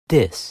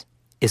This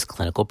is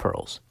Clinical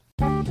Pearls.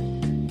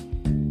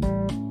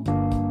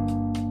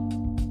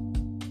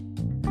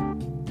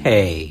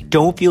 Hey,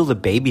 don't feel the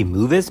baby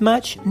move as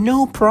much?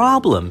 No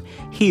problem.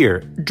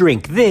 Here,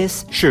 drink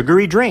this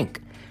sugary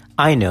drink.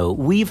 I know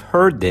we've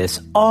heard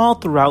this all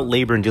throughout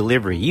labor and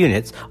delivery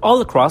units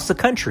all across the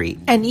country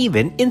and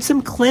even in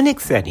some clinic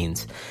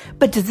settings.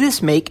 But does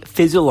this make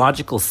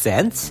physiological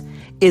sense?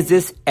 Is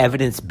this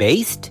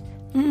evidence-based?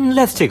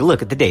 Let's take a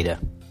look at the data.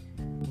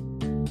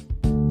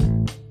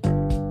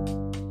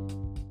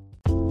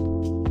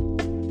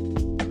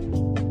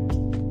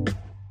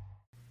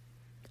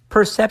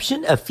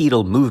 Perception of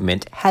fetal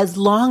movement has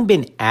long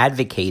been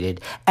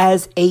advocated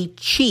as a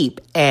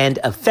cheap and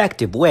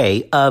effective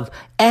way of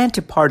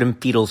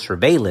antepartum fetal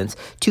surveillance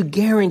to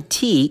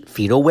guarantee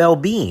fetal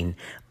well-being.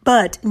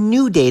 But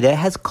new data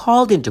has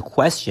called into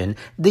question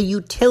the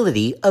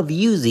utility of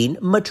using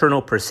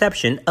maternal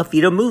perception of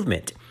fetal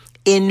movement.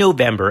 In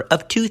November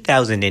of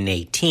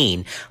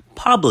 2018,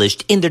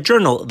 published in the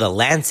journal The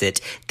Lancet,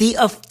 the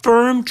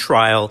AFFIRM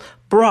trial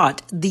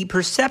brought the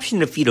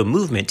perception of fetal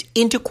movement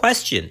into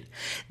question.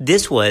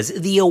 This was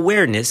the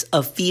awareness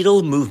of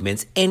fetal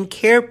movements and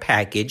care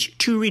package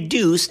to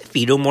reduce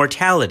fetal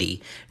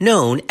mortality,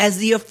 known as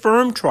the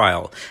AFFIRM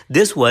trial.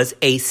 This was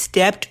a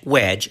stepped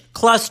wedge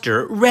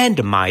cluster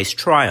randomized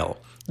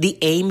trial. The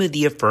aim of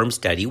the AFFIRM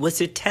study was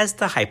to test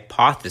the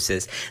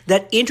hypothesis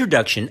that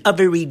introduction of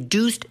a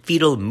reduced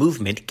fetal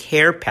movement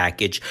care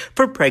package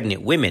for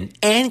pregnant women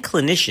and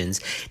clinicians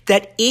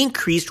that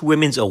increased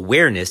women's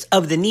awareness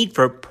of the need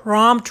for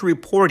prompt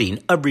reporting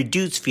of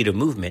reduced fetal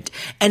movement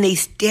and a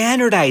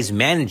standardized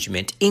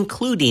management,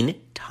 including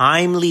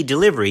timely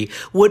delivery,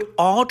 would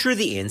alter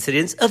the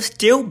incidence of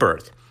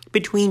stillbirth.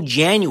 Between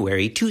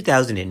January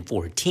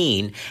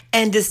 2014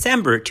 and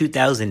December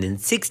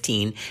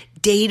 2016,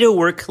 data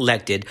were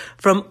collected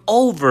from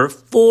over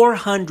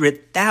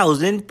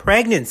 400,000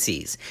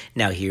 pregnancies.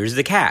 Now here's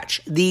the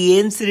catch. The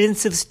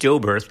incidence of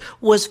stillbirth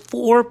was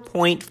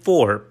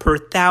 4.4 per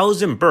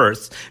thousand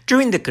births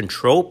during the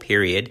control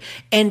period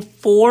and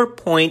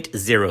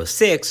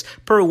 4.06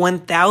 per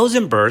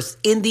 1,000 births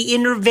in the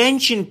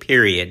intervention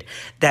period.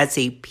 That's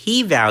a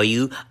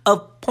p-value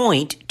of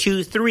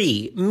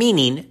 0.23,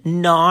 meaning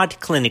not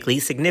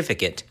clinically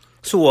significant.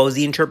 So what was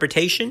the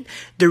interpretation?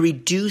 The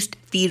reduced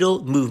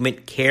fetal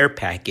movement care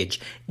package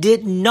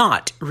did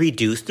not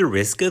reduce the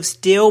risk of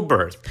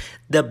stillbirth.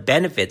 The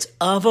benefits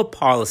of a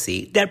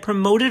policy that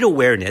promoted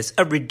awareness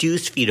of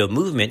reduced fetal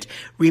movement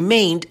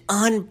remained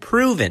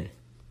unproven.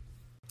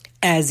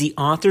 As the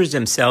authors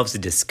themselves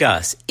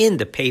discuss in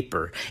the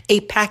paper,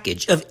 a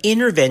package of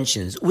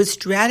interventions with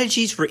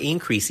strategies for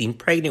increasing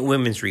pregnant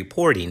women's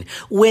reporting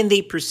when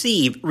they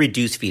perceive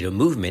reduced fetal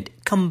movement,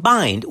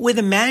 combined with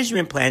a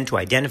management plan to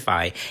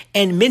identify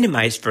and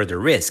minimize further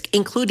risk,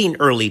 including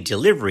early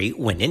delivery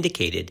when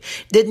indicated,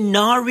 did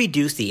not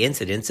reduce the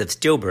incidence of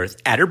stillbirth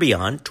at or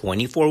beyond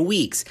 24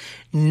 weeks,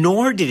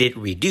 nor did it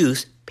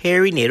reduce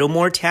perinatal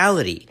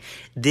mortality.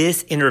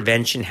 This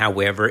intervention,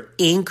 however,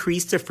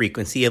 increased the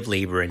frequency of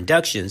labor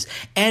inductions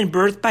and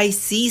birth by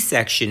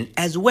C-section,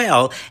 as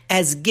well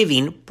as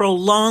giving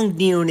prolonged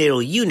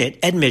neonatal unit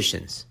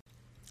admissions.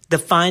 The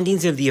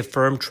findings of the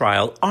AFFIRM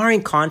trial are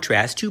in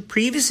contrast to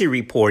previously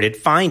reported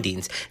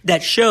findings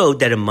that showed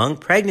that among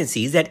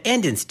pregnancies that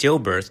end in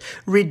stillbirth,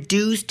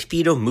 reduced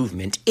fetal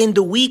movement in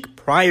the week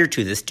prior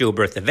to the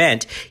stillbirth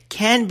event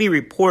can be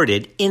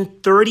reported in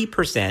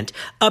 30%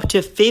 up to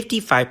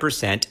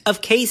 55%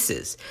 of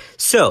cases.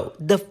 So,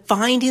 the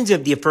findings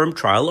of the AFFIRM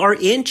trial are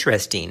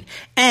interesting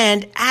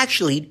and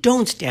actually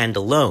don't stand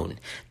alone.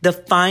 The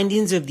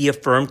findings of the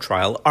AFFIRM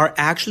trial are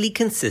actually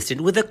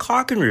consistent with a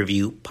Cochrane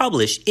review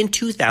published in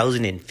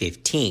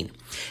 2015.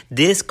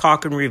 This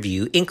Cochrane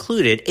review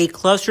included a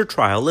cluster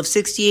trial of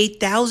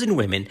 68,000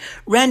 women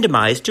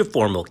randomized to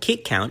formal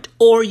kick count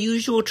or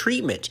usual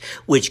treatment,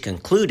 which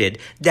concluded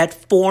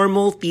that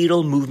formal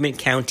fetal movement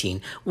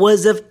counting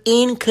was of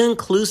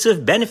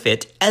inconclusive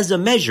benefit as a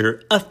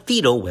measure of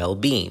fetal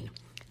well-being.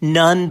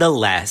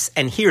 Nonetheless,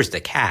 and here's the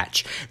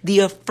catch, the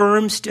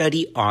AFFIRM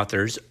study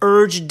authors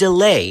urged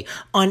delay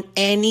on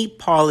any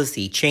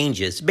policy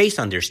changes based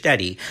on their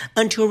study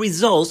until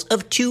results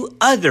of two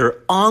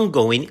other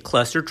ongoing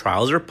cluster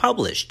trials are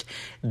published.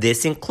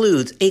 This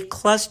includes a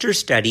cluster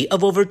study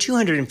of over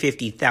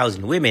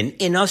 250,000 women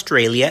in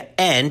Australia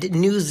and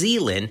New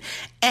Zealand,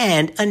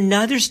 and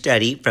another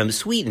study from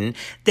Sweden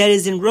that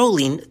is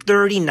enrolling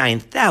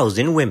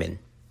 39,000 women.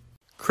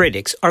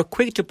 Critics are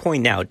quick to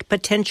point out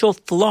potential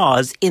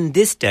flaws in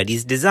this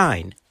study's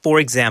design. For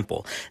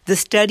example, the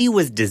study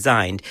was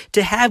designed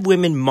to have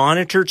women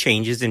monitor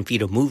changes in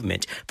fetal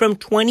movement from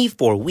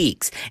 24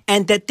 weeks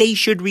and that they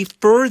should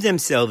refer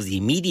themselves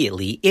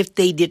immediately if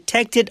they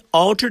detected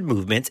altered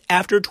movements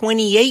after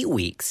 28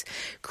 weeks.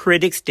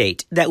 Critics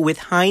state that with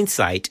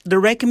hindsight, the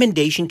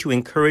recommendation to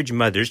encourage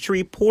mothers to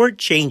report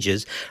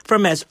changes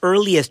from as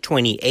early as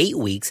 28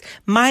 weeks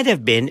might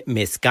have been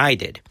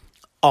misguided.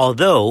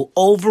 Although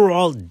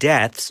overall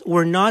deaths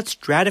were not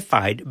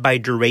stratified by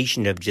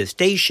duration of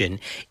gestation,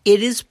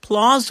 it is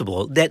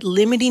plausible that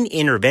limiting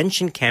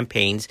intervention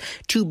campaigns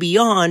to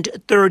beyond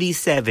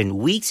 37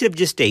 weeks of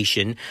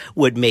gestation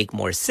would make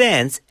more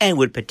sense and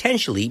would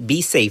potentially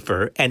be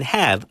safer and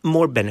have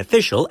more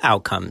beneficial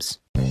outcomes.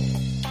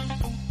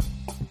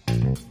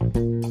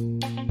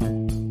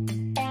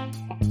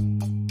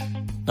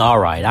 All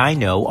right, I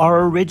know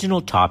our original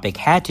topic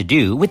had to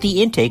do with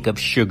the intake of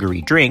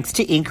sugary drinks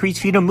to increase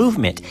fetal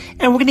movement,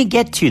 and we're going to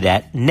get to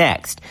that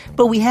next.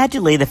 But we had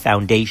to lay the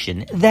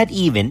foundation that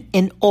even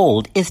an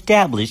old,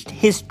 established,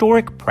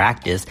 historic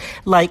practice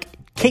like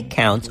kick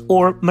counts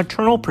or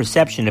maternal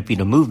perception of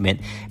fetal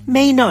movement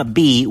may not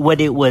be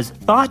what it was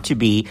thought to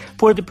be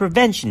for the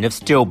prevention of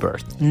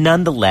stillbirth.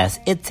 Nonetheless,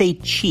 it's a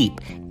cheap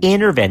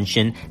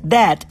intervention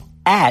that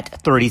at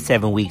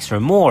 37 weeks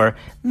or more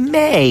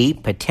may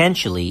prevent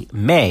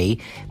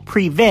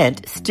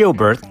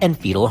stillbirth and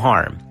fetal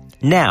harm.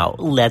 Now,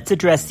 let's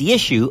address the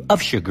issue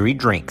of sugary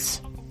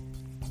drinks.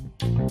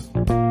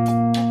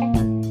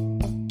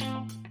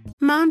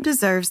 Mom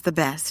deserves the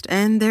best,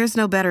 and there's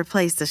no better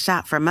place to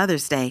shop for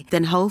Mother's Day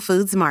than Whole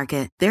Foods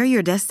Market. They're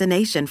your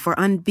destination for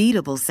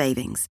unbeatable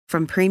savings,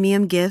 from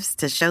premium gifts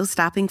to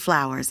show-stopping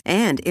flowers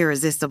and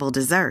irresistible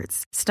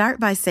desserts. Start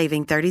by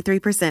saving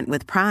 33%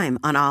 with Prime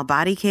on all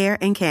body care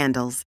and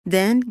candles.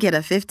 Then get a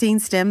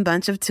 15-stem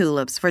bunch of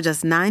tulips for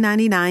just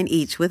 $9.99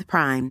 each with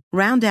Prime.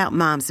 Round out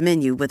Mom's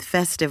menu with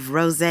festive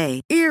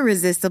rosé,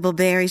 irresistible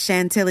berry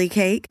chantilly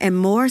cake, and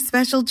more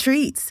special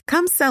treats.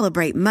 Come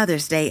celebrate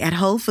Mother's Day at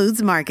Whole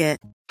Foods Market.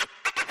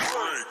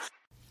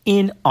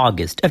 In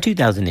August of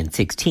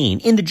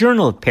 2016, in the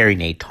Journal of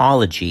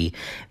Perinatology,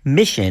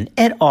 Mission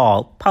et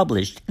al.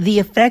 Published the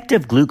effect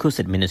of glucose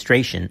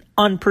administration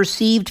on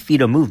perceived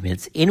fetal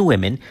movements in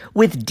women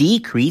with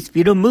decreased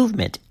fetal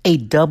movement, a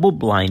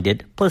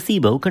double-blinded,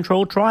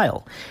 placebo-controlled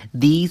trial.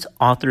 These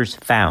authors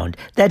found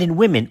that in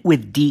women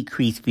with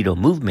decreased fetal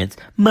movements,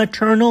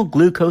 maternal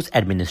glucose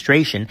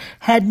administration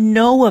had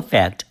no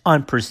effect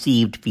on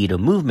perceived fetal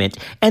movement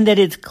and that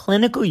its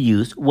clinical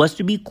use was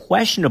to be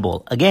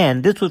questionable.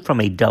 Again, this was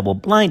from a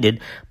double-blinded,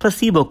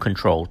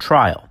 placebo-controlled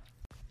trial.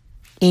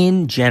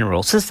 In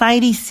general,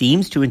 society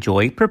seems to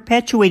enjoy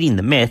perpetuating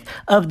the myth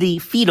of the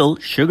fetal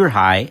sugar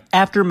high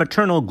after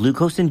maternal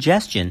glucose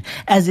ingestion,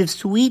 as if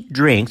sweet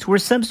drinks were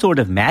some sort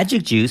of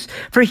magic juice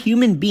for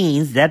human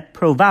beings that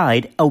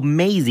provide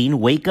amazing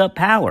wake-up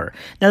power.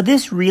 Now,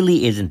 this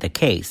really isn't the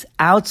case,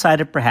 outside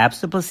of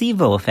perhaps the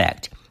placebo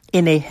effect.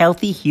 In a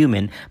healthy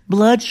human,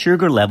 blood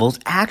sugar levels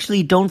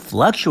actually don't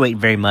fluctuate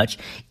very much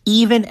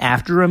even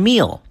after a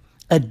meal.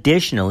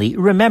 Additionally,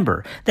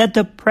 remember that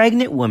the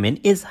pregnant woman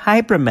is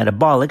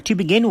hypermetabolic to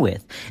begin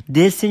with.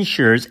 This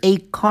ensures a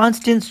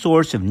constant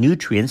source of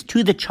nutrients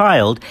to the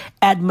child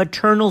at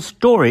maternal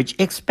storage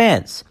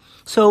expense.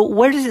 So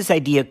where does this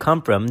idea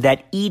come from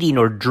that eating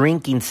or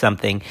drinking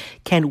something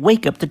can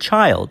wake up the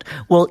child?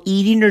 Well,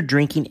 eating or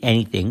drinking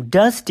anything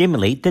does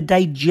stimulate the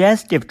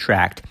digestive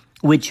tract,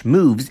 which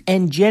moves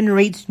and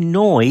generates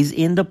noise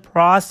in the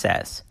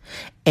process.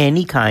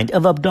 Any kind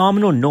of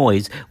abdominal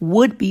noise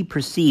would be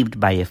perceived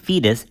by a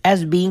fetus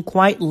as being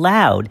quite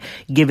loud,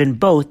 given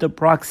both the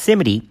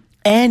proximity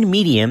and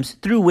mediums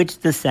through which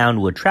the sound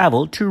would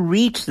travel to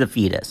reach the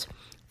fetus.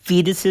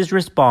 Fetuses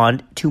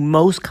respond to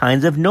most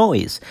kinds of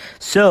noise,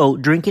 so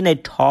drinking a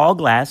tall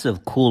glass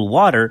of cool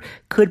water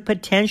could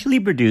potentially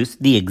produce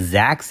the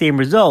exact same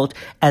result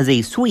as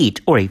a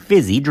sweet or a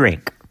fizzy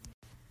drink.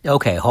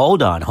 Okay,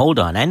 hold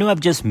on. I know I've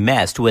just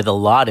messed with a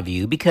lot of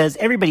you because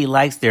everybody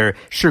likes their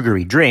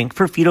sugary drink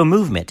for fetal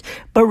movement.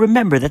 But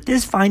remember that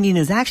this finding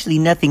is actually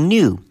nothing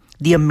new.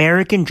 The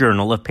American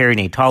Journal of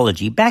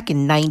Perinatology back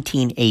in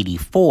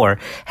 1984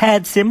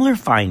 had similar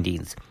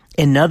findings.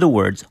 In other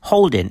words,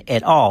 Holden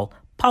et al.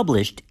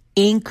 Published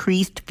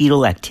increased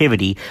fetal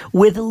activity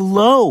with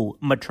low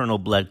maternal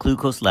blood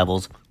glucose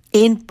levels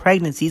in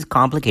pregnancies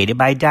complicated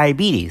by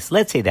diabetes.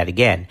 Let's say that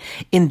again.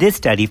 In this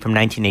study from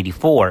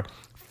 1984,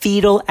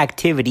 fetal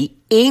activity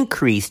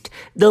increased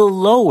the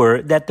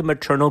lower that the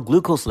maternal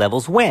glucose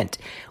levels went.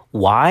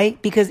 Why?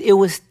 Because it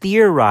was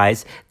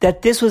theorized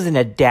that this was an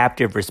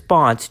adaptive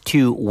response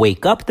to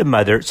wake up the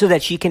mother so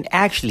that she can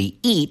actually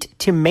eat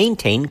to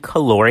maintain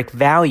caloric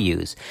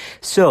values.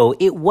 So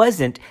it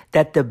wasn't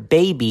that the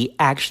baby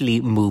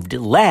actually moved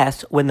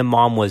less when the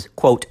mom was,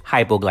 quote,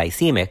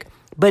 hypoglycemic.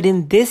 But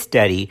in this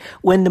study,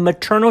 when the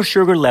maternal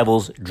sugar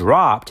levels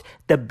dropped,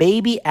 the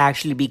baby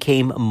actually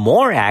became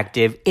more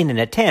active in an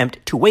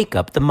attempt to wake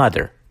up the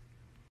mother.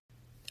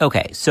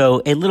 Okay,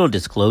 so a little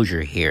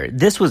disclosure here.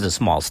 This was a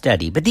small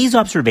study, but these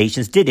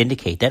observations did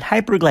indicate that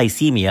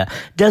hyperglycemia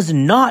does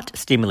not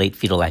stimulate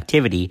fetal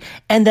activity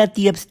and that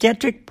the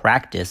obstetric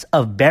practice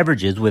of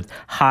beverages with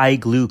high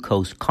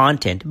glucose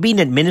content being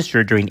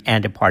administered during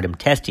antepartum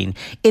testing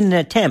in an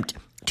attempt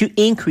to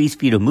increase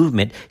fetal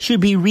movement should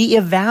be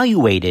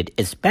reevaluated,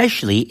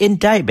 especially in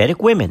diabetic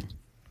women.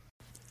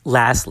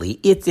 Lastly,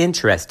 it's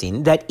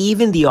interesting that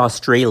even the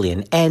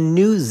Australian and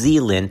New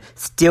Zealand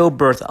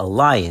Stillbirth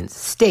Alliance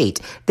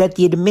state that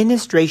the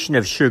administration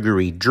of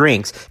sugary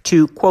drinks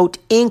to, quote,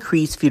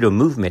 increase fetal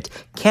movement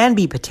can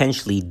be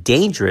potentially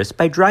dangerous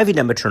by driving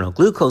up maternal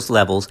glucose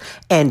levels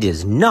and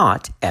is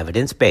not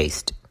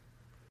evidence-based.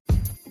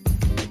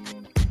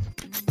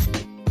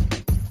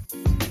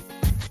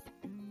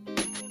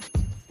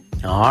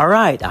 All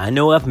right, I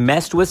know I've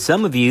messed with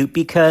some of you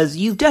because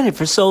you've done it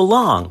for so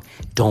long.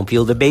 Don't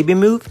feel the baby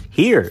move?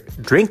 Here,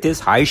 drink this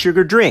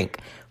high-sugar drink.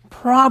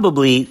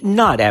 Probably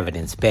not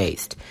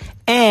evidence-based,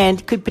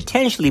 and could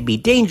potentially be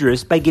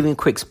dangerous by giving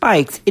quick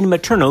spikes in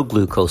maternal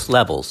glucose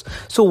levels.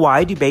 So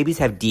why do babies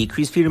have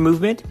decreased fetal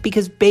movement?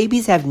 Because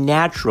babies have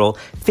natural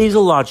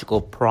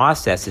physiological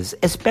processes,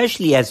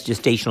 especially as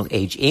gestational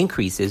age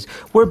increases,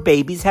 where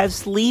babies have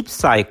sleep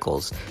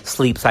cycles.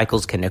 Sleep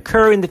cycles can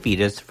occur in the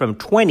fetus from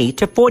 20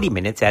 to 40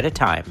 minutes at a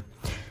time.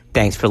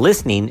 Thanks for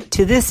listening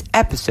to this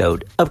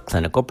episode of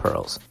Clinical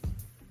Pearls.